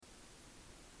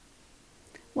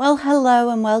Well,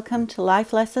 hello and welcome to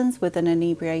Life Lessons with an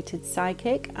Inebriated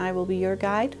Psychic. I will be your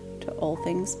guide to all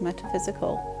things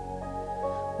metaphysical.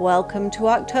 Welcome to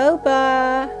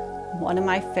October, one of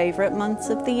my favorite months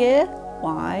of the year.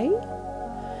 Why?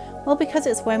 Well, because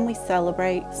it's when we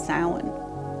celebrate Samhain.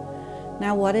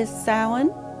 Now, what is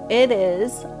Samhain? It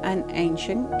is an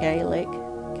ancient Gaelic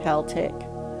Celtic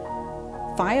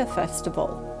fire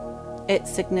festival. It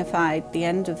signified the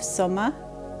end of summer,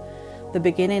 the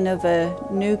beginning of a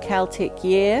new Celtic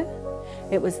year.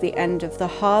 It was the end of the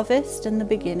harvest and the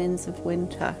beginnings of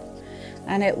winter.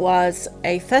 And it was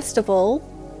a festival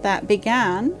that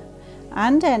began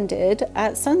and ended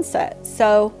at sunset.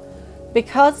 So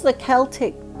because the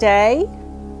Celtic day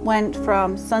went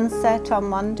from sunset on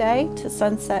one day to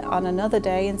sunset on another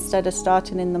day, instead of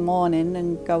starting in the morning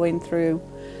and going through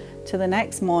to the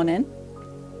next morning,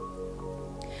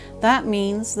 that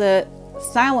means that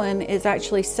Samhain is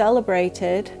actually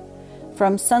celebrated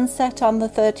from sunset on the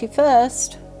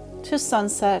 31st to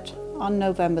sunset on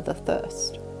November the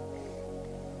 1st.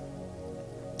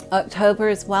 October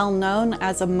is well known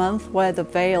as a month where the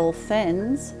veil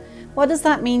thins. What does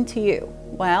that mean to you?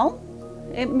 Well,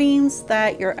 it means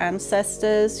that your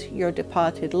ancestors, your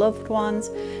departed loved ones,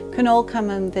 can all come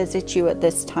and visit you at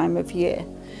this time of year.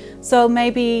 So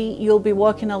maybe you'll be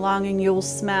walking along and you'll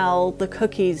smell the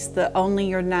cookies that only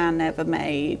your nan ever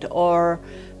made, or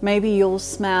maybe you'll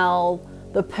smell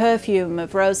the perfume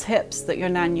of rose hips that your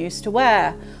nan used to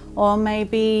wear, or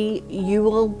maybe you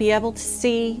will be able to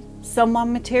see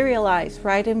someone materialize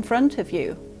right in front of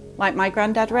you, like my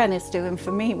granddad Ren is doing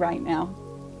for me right now.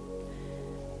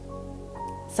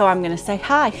 So I'm going to say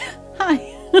hi.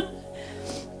 Hi.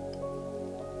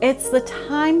 It's the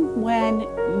time when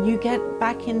you get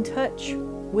back in touch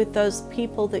with those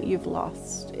people that you've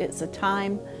lost. It's a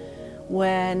time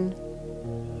when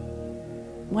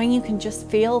you can just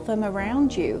feel them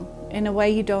around you in a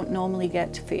way you don't normally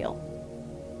get to feel.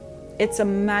 It's a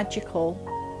magical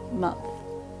month.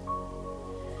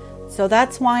 So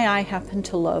that's why I happen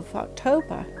to love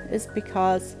October, is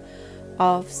because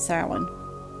of Samhain.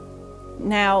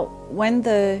 Now, when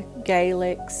the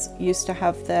Gaelics used to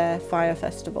have their fire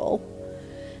festival,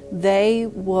 they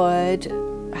would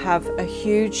have a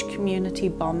huge community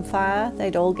bonfire.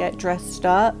 They'd all get dressed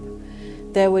up.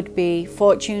 There would be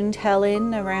fortune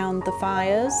telling around the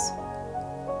fires.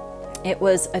 It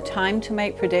was a time to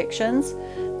make predictions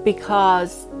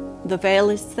because the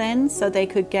veil is thin, so they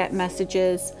could get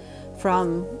messages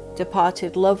from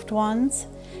departed loved ones.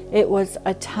 It was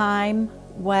a time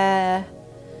where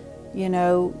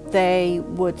they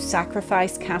would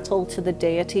sacrifice cattle to the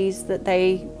deities that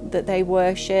they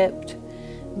worshipped.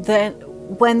 Then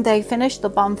when they finished the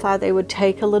bonfire, they would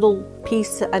take a little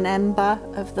piece, an ember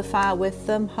of the fire with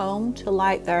them home to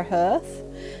light their hearth,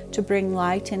 to bring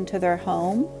light into their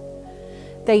home.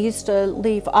 They used to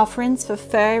leave offerings for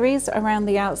fairies around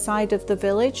the outside of the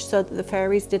village so that the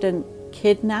fairies didn't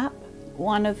kidnap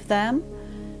one of them,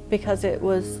 because it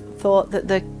was thought that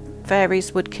the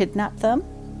fairies would kidnap them.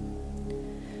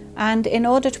 And in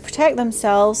order to protect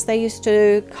themselves, they used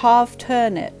to carve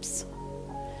turnips.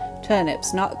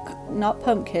 Turnips, not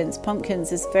pumpkins.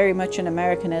 Pumpkins is very much an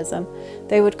Americanism.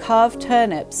 They would carve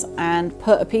turnips and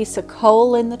put a piece of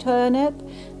coal in the turnip,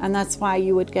 and that's why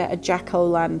you would get a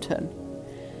jack-o'-lantern.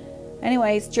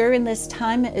 Anyways, during this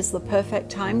time, it is the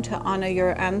perfect time to honor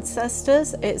your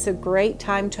ancestors. It's a great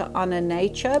time to honor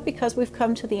nature because we've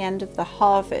come to the end of the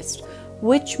harvest,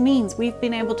 which means we've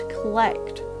been able to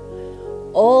collect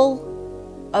all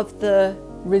of the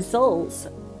results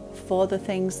for the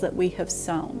things that we have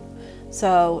sown.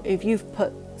 So if you've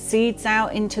put seeds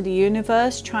out into the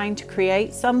universe trying to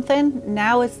create something,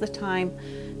 now is the time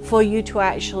for you to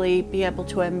actually be able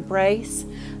to embrace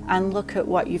and look at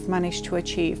what you've managed to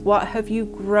achieve. What have you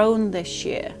grown this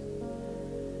year?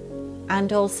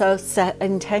 And also set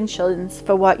intentions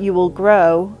for what you will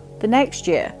grow the next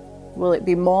year. Will it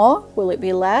be more? Will it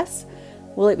be less?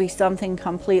 Will it be something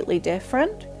completely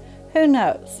different? Who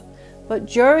knows? But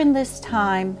during this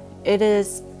time, it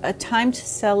is a time to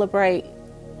celebrate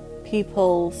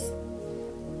people's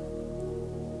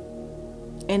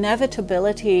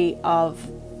inevitability of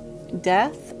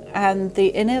death and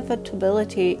the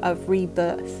inevitability of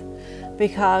rebirth.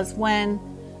 Because when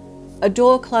a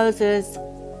door closes,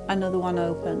 another one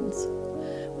opens.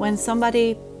 When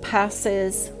somebody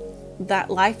passes,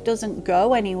 that life doesn't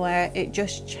go anywhere, it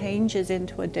just changes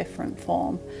into a different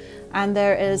form. And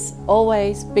there is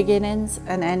always beginnings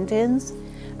and endings,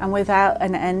 and without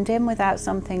an ending, without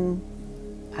something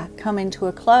coming to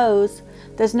a close,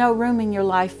 there's no room in your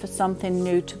life for something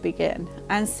new to begin.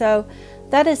 And so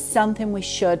that is something we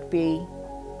should be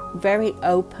very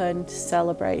open to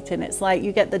celebrating. It's like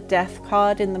you get the death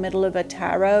card in the middle of a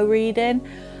tarot reading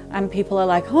and people are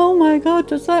like, oh my God,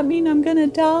 does that mean I'm gonna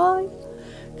die?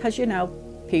 Because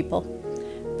people.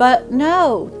 But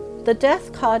no, the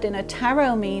death card in a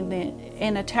tarot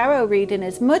reading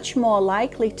is much more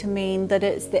likely to mean that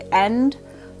it's the end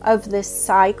of this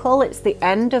cycle, it's the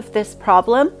end of this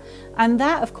problem, and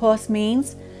that of course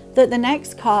means that the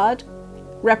next card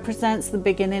represents the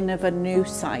beginning of a new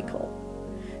cycle.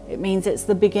 It means it's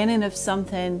the beginning of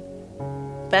something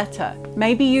better.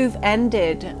 Maybe you've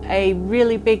ended a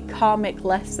really big karmic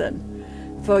lesson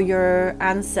for your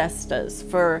ancestors,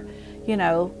 for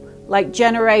like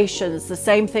generations, the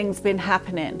same thing's been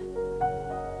happening.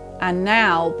 And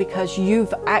now, because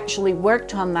you've actually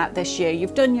worked on that this year,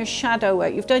 you've done your shadow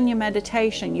work, you've done your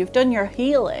meditation, you've done your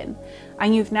healing,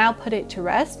 and you've now put it to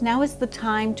rest, now is the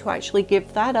time to actually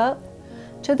give that up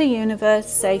to the universe,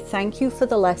 say thank you for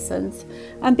the lessons,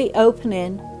 and be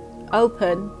open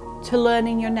to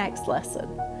learning your next lesson.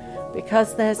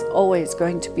 Because there's always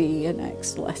going to be a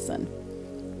next lesson.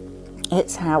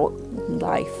 It's how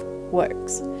life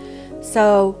works.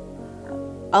 So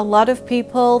a lot of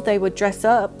people, they would dress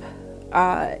up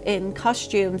in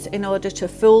costumes in order to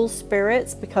fool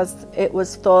spirits, because it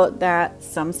was thought that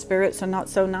some spirits are not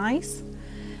so nice,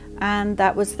 and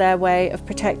that was their way of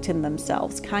protecting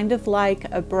themselves, kind of like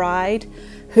a bride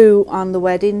who on the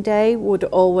wedding day would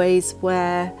always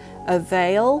wear a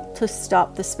veil to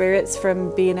stop the spirits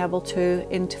from being able to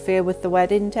interfere with the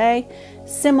wedding day.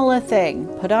 Similar thing,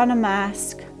 put on a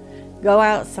mask, go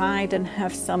outside and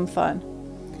have some fun.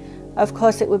 Of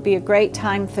course, it would be a great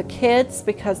time for kids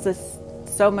because there's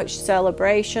so much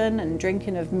celebration and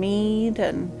drinking of mead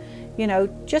and,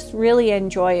 just really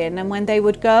enjoying. And when they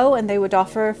would go and they would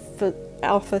offer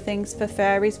things for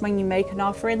fairies, when you make an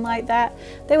offering like that,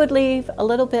 they would leave a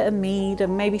little bit of mead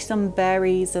and maybe some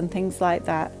berries and things like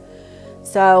that.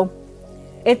 So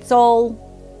it's all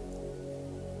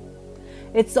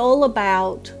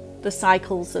about the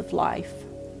cycles of life.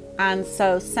 And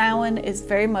so Samhain is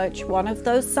very much one of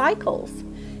those cycles.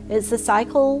 It's the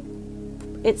cycle,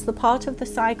 it's the part of the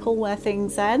cycle where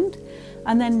things end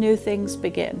and then new things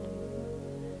begin.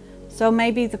 So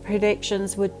maybe the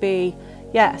predictions would be,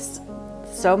 yes,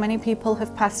 so many people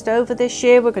have passed over this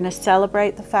year. We're going to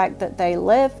celebrate the fact that they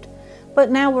lived.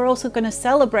 But now we're also going to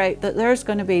celebrate that there's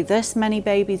going to be this many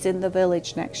babies in the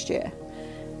village next year.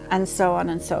 And so on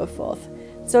and so forth.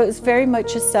 So it's very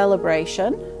much a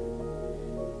celebration.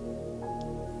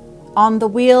 On the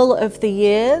wheel of the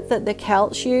year that the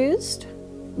Celts used,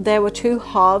 there were two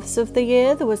halves of the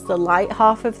year. There was the light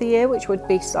half of the year, which would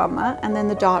be summer, and then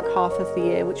the dark half of the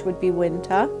year, which would be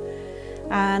winter.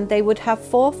 And they would have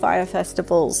 4 fire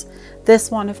festivals.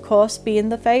 This one, of course, being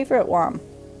the favorite one.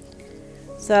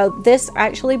 So this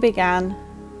actually began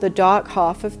the dark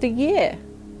half of the year.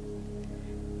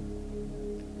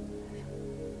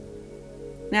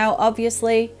 Now,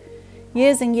 obviously,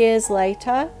 years and years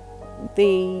later,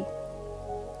 the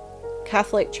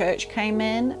Catholic Church came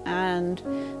in and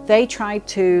they tried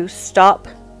to stop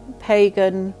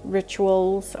pagan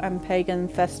rituals and pagan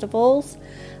festivals.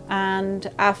 And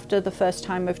after the first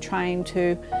time of trying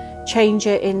to change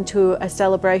it into a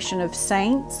celebration of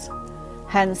saints,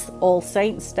 hence All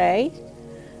Saints' Day,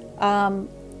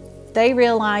 they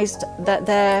realized that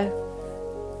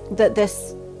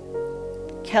this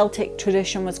Celtic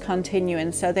tradition was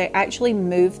continuing. So they actually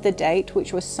moved the date,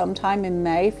 which was sometime in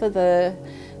May for the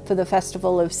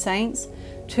Festival of Saints,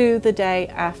 to the day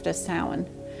after Samhain,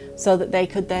 so that they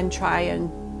could then try and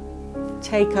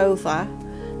take over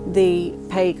the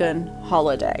pagan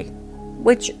holiday.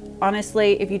 Which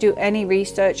honestly, if you do any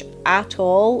research at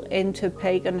all into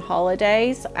pagan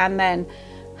holidays and then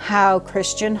how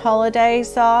Christian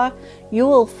holidays are, you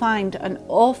will find an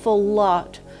awful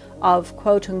lot of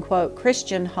quote-unquote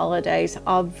Christian holidays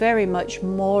are very much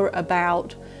more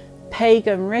about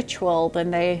pagan ritual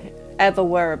than they ever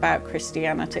were about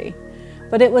Christianity.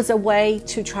 But it was a way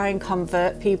to try and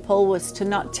convert people, was to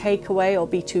not take away or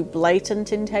be too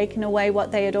blatant in taking away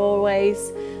what they had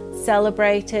always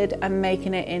celebrated and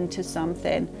making it into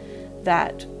something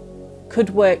that could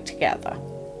work together.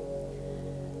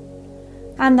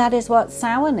 And that is what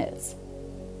Samhain is.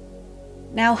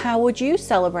 Now, how would you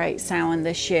celebrate Samhain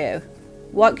this year?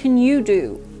 What can you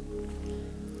do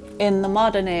in the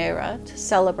modern era to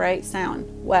celebrate Samhain?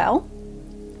 Well,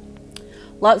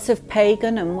 lots of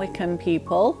pagan and Wiccan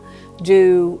people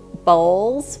do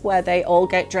balls where they all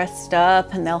get dressed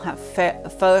up and they'll have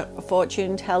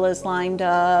fortune tellers lined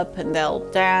up and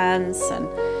they'll dance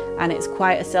and it's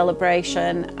quite a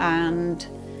celebration and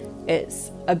it's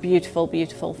a beautiful,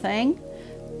 beautiful thing.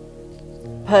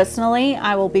 Personally,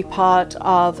 I will be part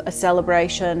of a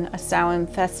celebration, a Samhain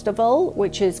festival,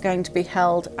 which is going to be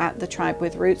held at the Tribe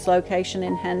with Roots location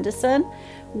in Henderson,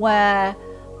 where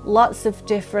lots of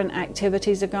different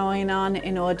activities are going on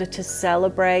in order to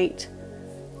celebrate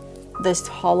this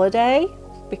holiday,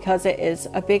 because it is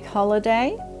a big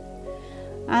holiday.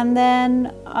 And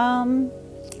then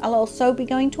I'll also be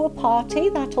going to a party.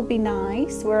 That'll be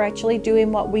nice. We're actually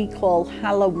doing what we call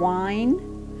Halloween.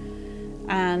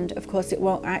 And of course, it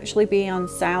won't actually be on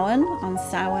Samhain. On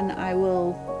Samhain, I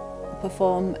will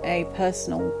perform a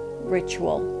personal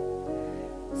ritual.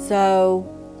 So,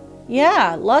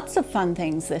 yeah, lots of fun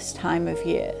things this time of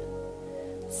year.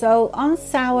 So on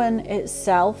Samhain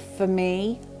itself, for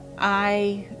me,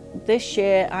 this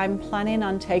year I'm planning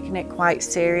on taking it quite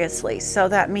seriously. So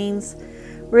that means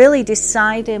really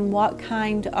deciding what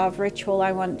kind of ritual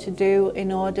I want to do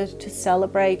in order to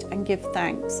celebrate and give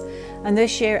thanks. And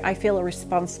this year I feel a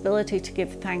responsibility to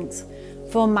give thanks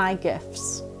for my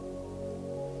gifts,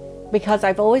 because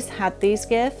I've always had these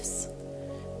gifts,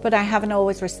 but I haven't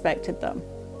always respected them.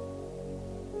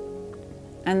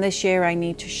 And this year I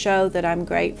need to show that I'm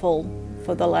grateful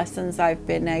for the lessons I've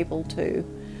been able to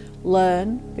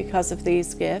learn because of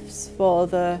these gifts, for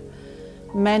the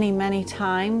many, many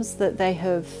times that they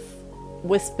have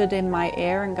whispered in my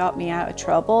ear and got me out of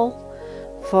trouble,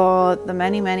 for the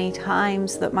many, many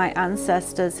times that my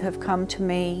ancestors have come to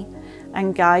me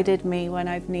and guided me when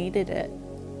I've needed it.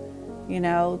 You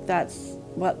know, that's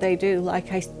what they do.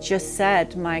 Like I just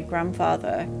said, my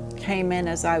grandfather came in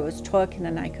as I was talking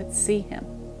and I could see him.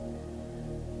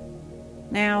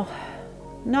 Now,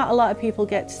 not a lot of people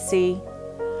get to see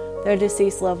their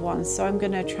deceased loved ones, so I'm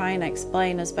going to try and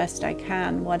explain as best I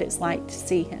can what it's like to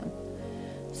see him.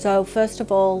 So first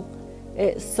of all,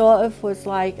 it sort of was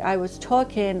like I was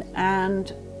talking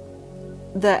and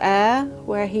the air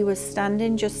where he was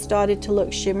standing just started to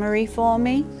look shimmery for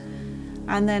me,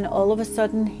 and then all of a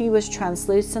sudden he was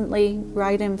translucently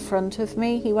right in front of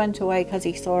me. He went away because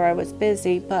he saw I was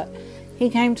busy, but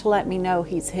he came to let me know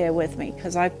he's here with me,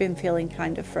 because I've been feeling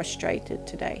kind of frustrated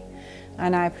today.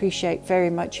 And I appreciate very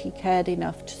much he cared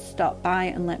enough to stop by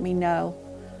and let me know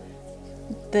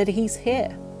that he's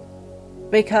here.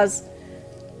 Because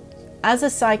as a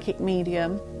psychic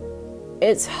medium,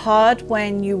 it's hard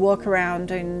when you walk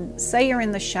around and say you're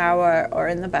in the shower or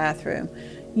in the bathroom.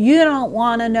 You don't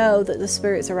want to know that the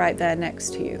spirits are right there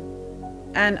next to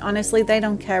you. And honestly, they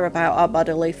don't care about our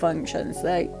bodily functions.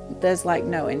 There's like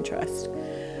no interest.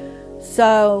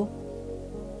 So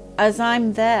as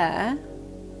I'm there,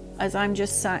 as I'm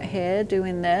just sat here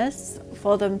doing this,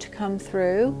 for them to come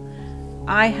through,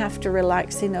 I have to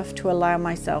relax enough to allow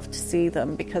myself to see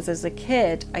them, because as a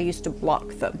kid, I used to block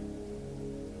them.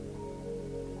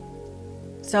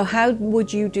 So how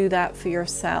would you do that for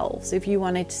yourselves if you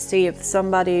wanted to see if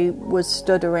somebody was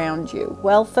stood around you?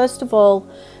 Well, first of all,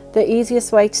 the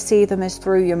easiest way to see them is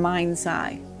through your mind's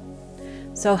eye.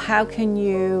 So how can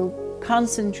you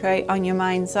concentrate on your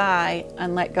mind's eye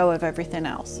and let go of everything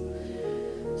else?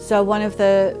 So one of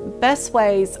the best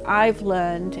ways I've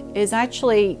learned is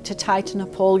actually to tighten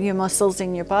up all your muscles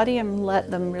in your body and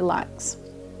let them relax,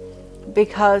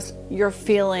 because you're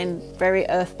feeling very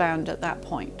earthbound at that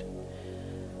point.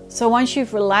 So once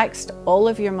you've relaxed all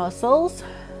of your muscles,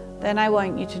 then I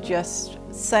want you to just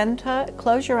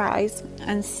close your eyes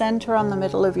and center on the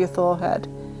middle of your forehead.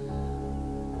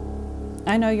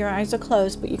 I know your eyes are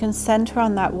closed, but you can center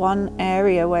on that one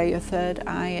area where your third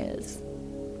eye is.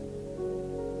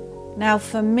 Now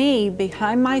for me,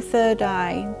 behind my third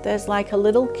eye, there's like a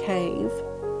little cave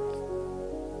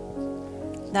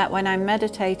that when I'm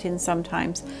meditating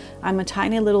sometimes, I'm a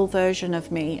tiny little version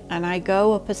of me, and I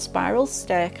go up a spiral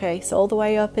staircase all the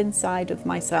way up inside of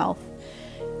myself,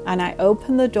 and I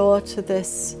open the door to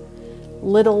this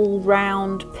little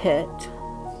round pit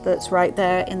that's right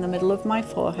there in the middle of my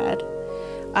forehead,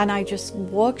 and I just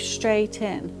walk straight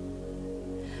in,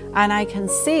 and I can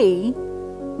see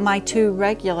my two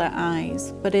regular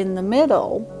eyes, but in the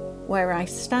middle where I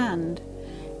stand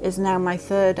is now my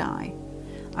third eye.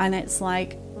 And it's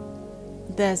like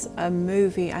there's a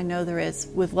movie, I know there is,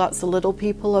 with lots of little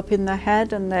people up in their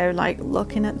head and they're like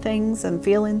looking at things and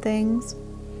feeling things.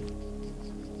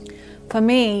 For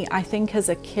me, I think as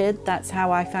a kid, that's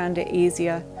how I found it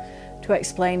easier to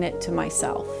explain it to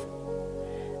myself.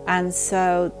 And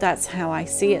so that's how I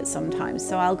see it sometimes.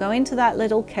 So I'll go into that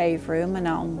little cave room and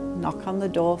I'll knock on the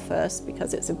door first,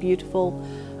 because it's a beautiful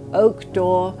oak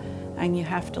door and you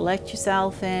have to let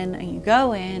yourself in, and you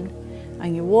go in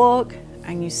and you walk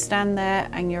and you stand there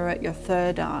and you're at your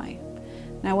third eye.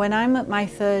 Now when I'm at my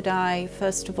third eye,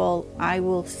 first of all, I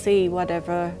will see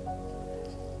whatever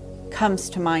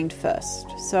comes to mind first.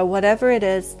 So whatever it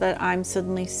is that I'm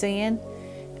suddenly seeing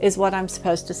is what I'm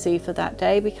supposed to see for that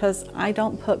day, because I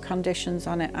don't put conditions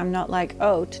on it. I'm not like,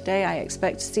 oh, today I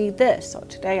expect to see this, or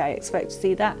today I expect to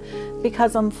see that,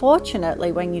 because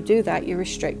unfortunately when you do that, you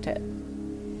restrict it.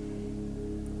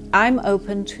 I'm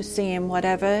open to seeing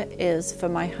whatever is for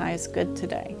my highest good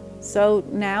today. So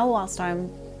now, whilst I'm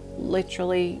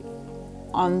literally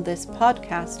on this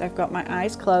podcast, I've got my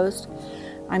eyes closed.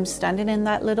 I'm standing in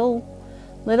that little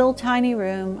tiny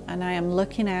room, and I am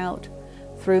looking out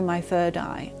through my third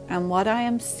eye. And what I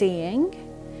am seeing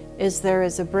is there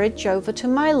is a bridge over to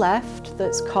my left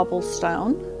that's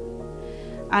cobblestone.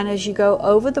 And as you go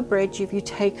over the bridge, if you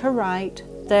take a right,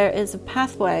 there is a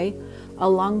pathway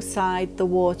alongside the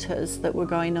waters that were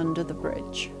going under the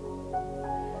bridge.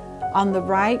 On the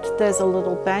right, there's a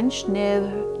little bench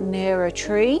near a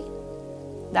tree.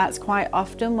 That's quite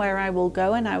often where I will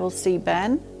go, and I will see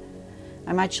Ben.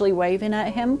 I'm actually waving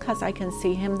at him because I can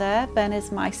see him there. Ben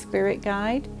is my spirit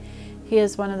guide. He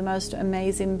is one of the most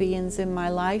amazing beings in my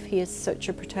life. He is such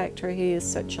a protector. He is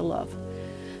such a love.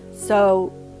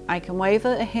 So I can wave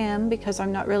at him because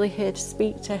I'm not really here to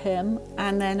speak to him.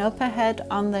 And then up ahead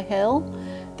on the hill,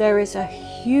 there is a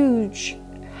huge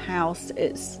house.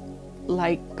 It's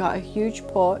like got a huge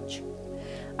porch.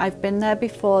 I've been there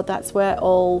before. That's where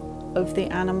all of the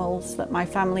animals that my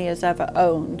family has ever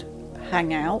owned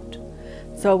hang out.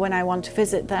 So when I want to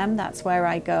visit them, that's where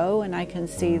I go, and I can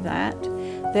see that.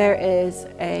 There is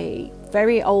a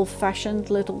very old-fashioned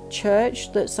little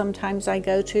church that sometimes I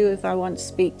go to if I want to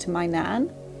speak to my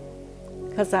nan,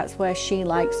 because that's where she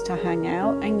likes to hang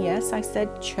out. And yes, I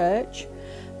said church.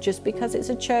 Just because it's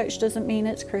a church doesn't mean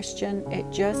it's Christian. It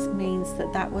just means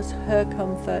that that was her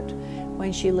comfort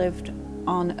when she lived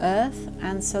on earth,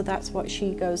 and so that's what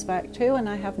she goes back to, and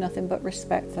I have nothing but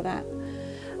respect for that.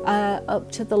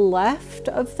 Up to the left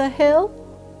of the hill,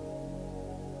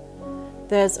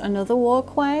 there's another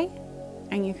walkway,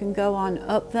 and you can go on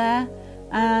up there.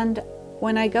 And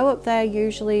when I go up there,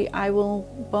 usually I will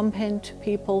bump into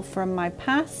people from my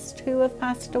past who have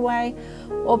passed away,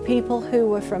 or people who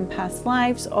were from past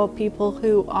lives, or people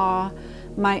who are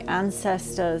my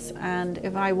ancestors. And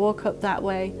if I walk up that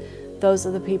way, those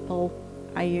are the people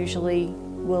I usually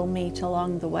will meet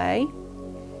along the way.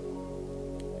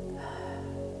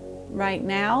 Right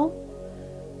now,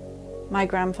 my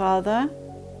grandfather,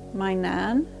 my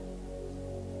nan,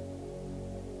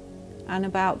 and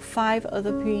about 5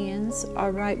 other beings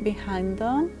are right behind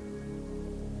them.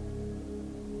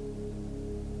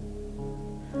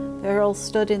 They're all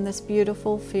stood in this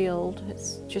beautiful field.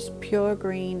 It's just pure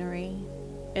greenery.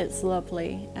 It's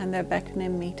lovely, and they're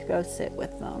beckoning me to go sit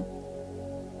with them.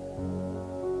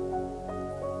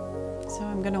 So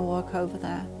I'm going to walk over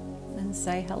there and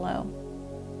say hello.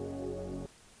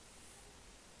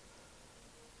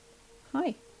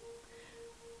 Hi.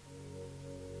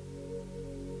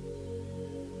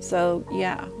 So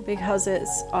yeah, because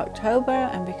it's October,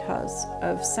 and because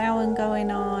of Samhain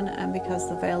going on, and because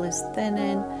the veil is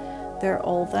thinning, they're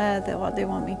all there. What they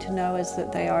want me to know is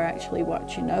that they are actually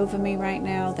watching over me right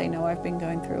now. They know I've been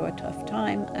going through a tough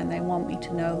time, and they want me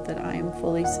to know that I am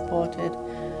fully supported.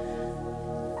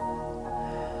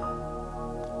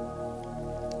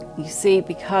 You see,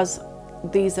 because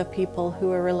these are people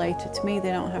who are related to me,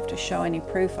 they don't have to show any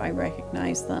proof. I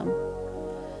recognize them.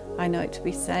 I know it to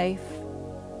be safe.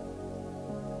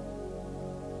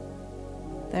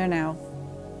 They're now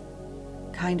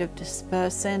kind of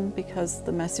dispersing because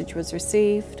the message was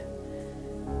received.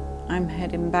 I'm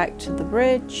heading back to the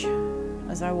bridge.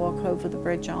 As I walk over the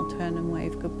bridge, I'll turn and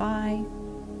wave goodbye.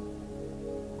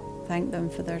 Thank them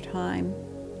for their time.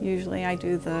 Usually I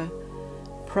do the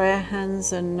prayer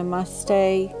hands and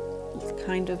namaste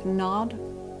kind of nod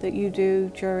that you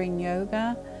do during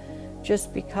yoga,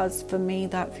 just because for me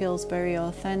that feels very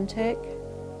authentic.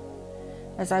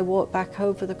 As I walk back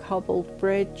over the cobbled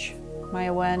bridge, my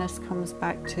awareness comes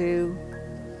back to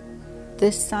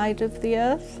this side of the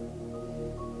earth.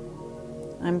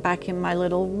 I'm back in my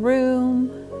little room.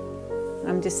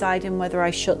 I'm deciding whether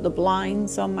I shut the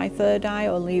blinds on my third eye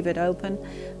or leave it open.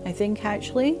 I think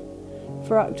actually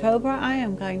for October I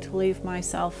am going to leave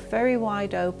myself very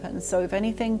wide open, so if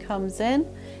anything comes in,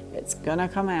 it's gonna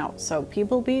come out. So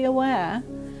people be aware,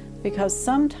 because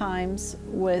sometimes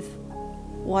with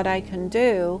what I can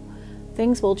do,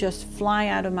 things will just fly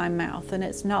out of my mouth, and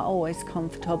it's not always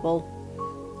comfortable.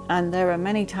 And there are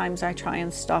many times I try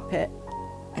and stop it,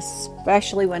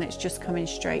 especially when it's just coming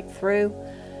straight through.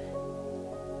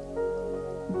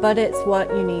 But it's what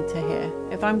you need to hear.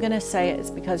 If I'm going to say it,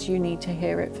 it's because you need to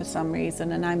hear it for some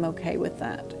reason, and I'm okay with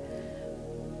that.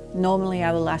 Normally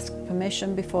I will ask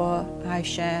permission before I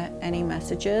share any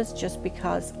messages, just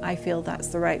because I feel that's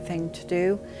the right thing to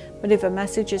do. But if a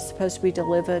message is supposed to be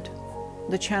delivered,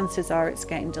 the chances are it's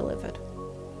getting delivered.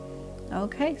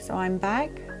 Okay, so I'm back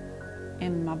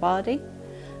in my body.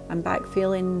 I'm back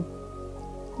feeling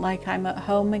like I'm at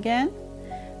home again.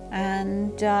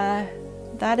 And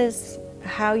that is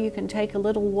how you can take a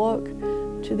little walk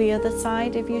to the other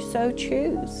side if you so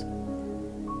choose.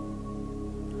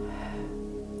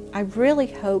 I really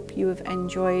hope you have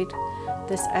enjoyed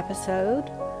this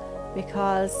episode,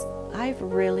 because I've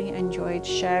really enjoyed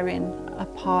sharing a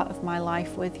part of my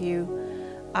life with you.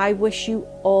 I wish you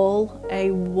all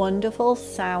a wonderful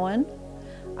Samhain.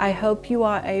 I hope you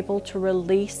are able to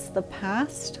release the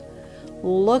past,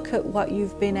 look at what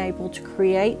you've been able to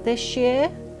create this year,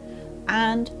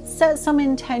 and set some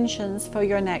intentions for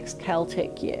your next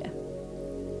Celtic year.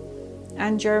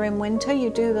 And during winter, you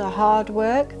do the hard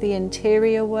work, the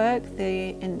interior work,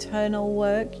 the internal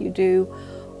work. You do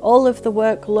all of the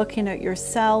work looking at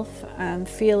yourself and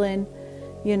feeling,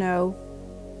 your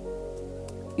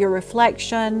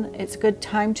reflection. It's a good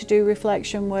time to do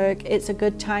reflection work. It's a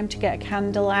good time to get a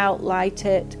candle out, light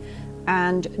it,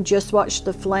 and just watch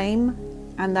the flame.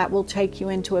 And that will take you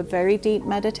into a very deep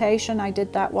meditation. I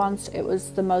did that once. It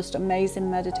was the most amazing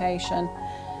meditation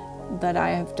that I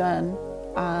have done.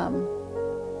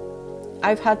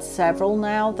 I've had several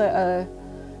now that are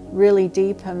really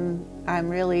deep and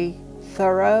really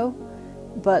thorough,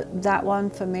 but that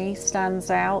one for me stands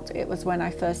out. It was when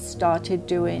I first started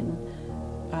doing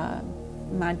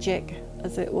magic,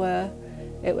 as it were.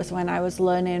 It was when I was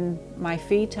learning my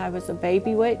feat. I was a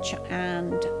baby witch,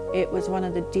 and it was one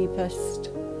of the deepest,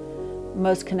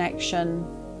 most connection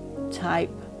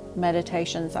type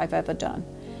meditations I've ever done.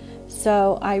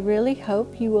 So I really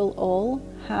hope you will all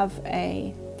have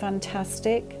a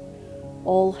fantastic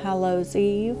All Hallows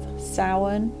Eve,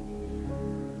 Samhain,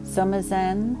 Summer's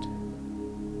End,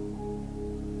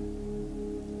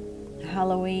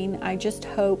 Halloween. I just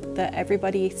hope that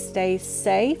everybody stays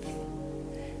safe,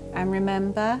 and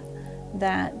remember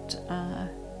that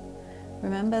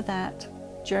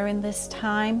during this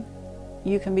time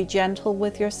you can be gentle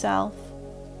with yourself.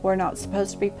 We're not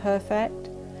supposed to be perfect.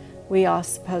 We are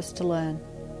supposed to learn.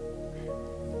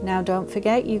 Now don't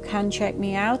forget, you can check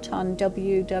me out on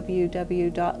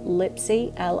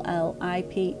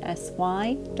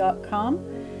www.lipsy.com,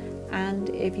 and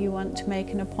if you want to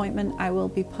make an appointment, I will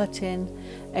be putting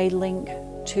a link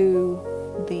to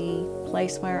the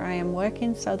place where I am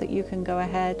working so that you can go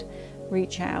ahead,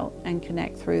 reach out and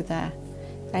connect through there.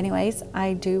 Anyways,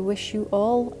 I do wish you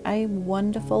all a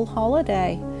wonderful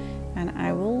holiday, and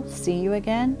I will see you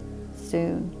again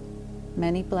soon.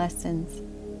 Many blessings.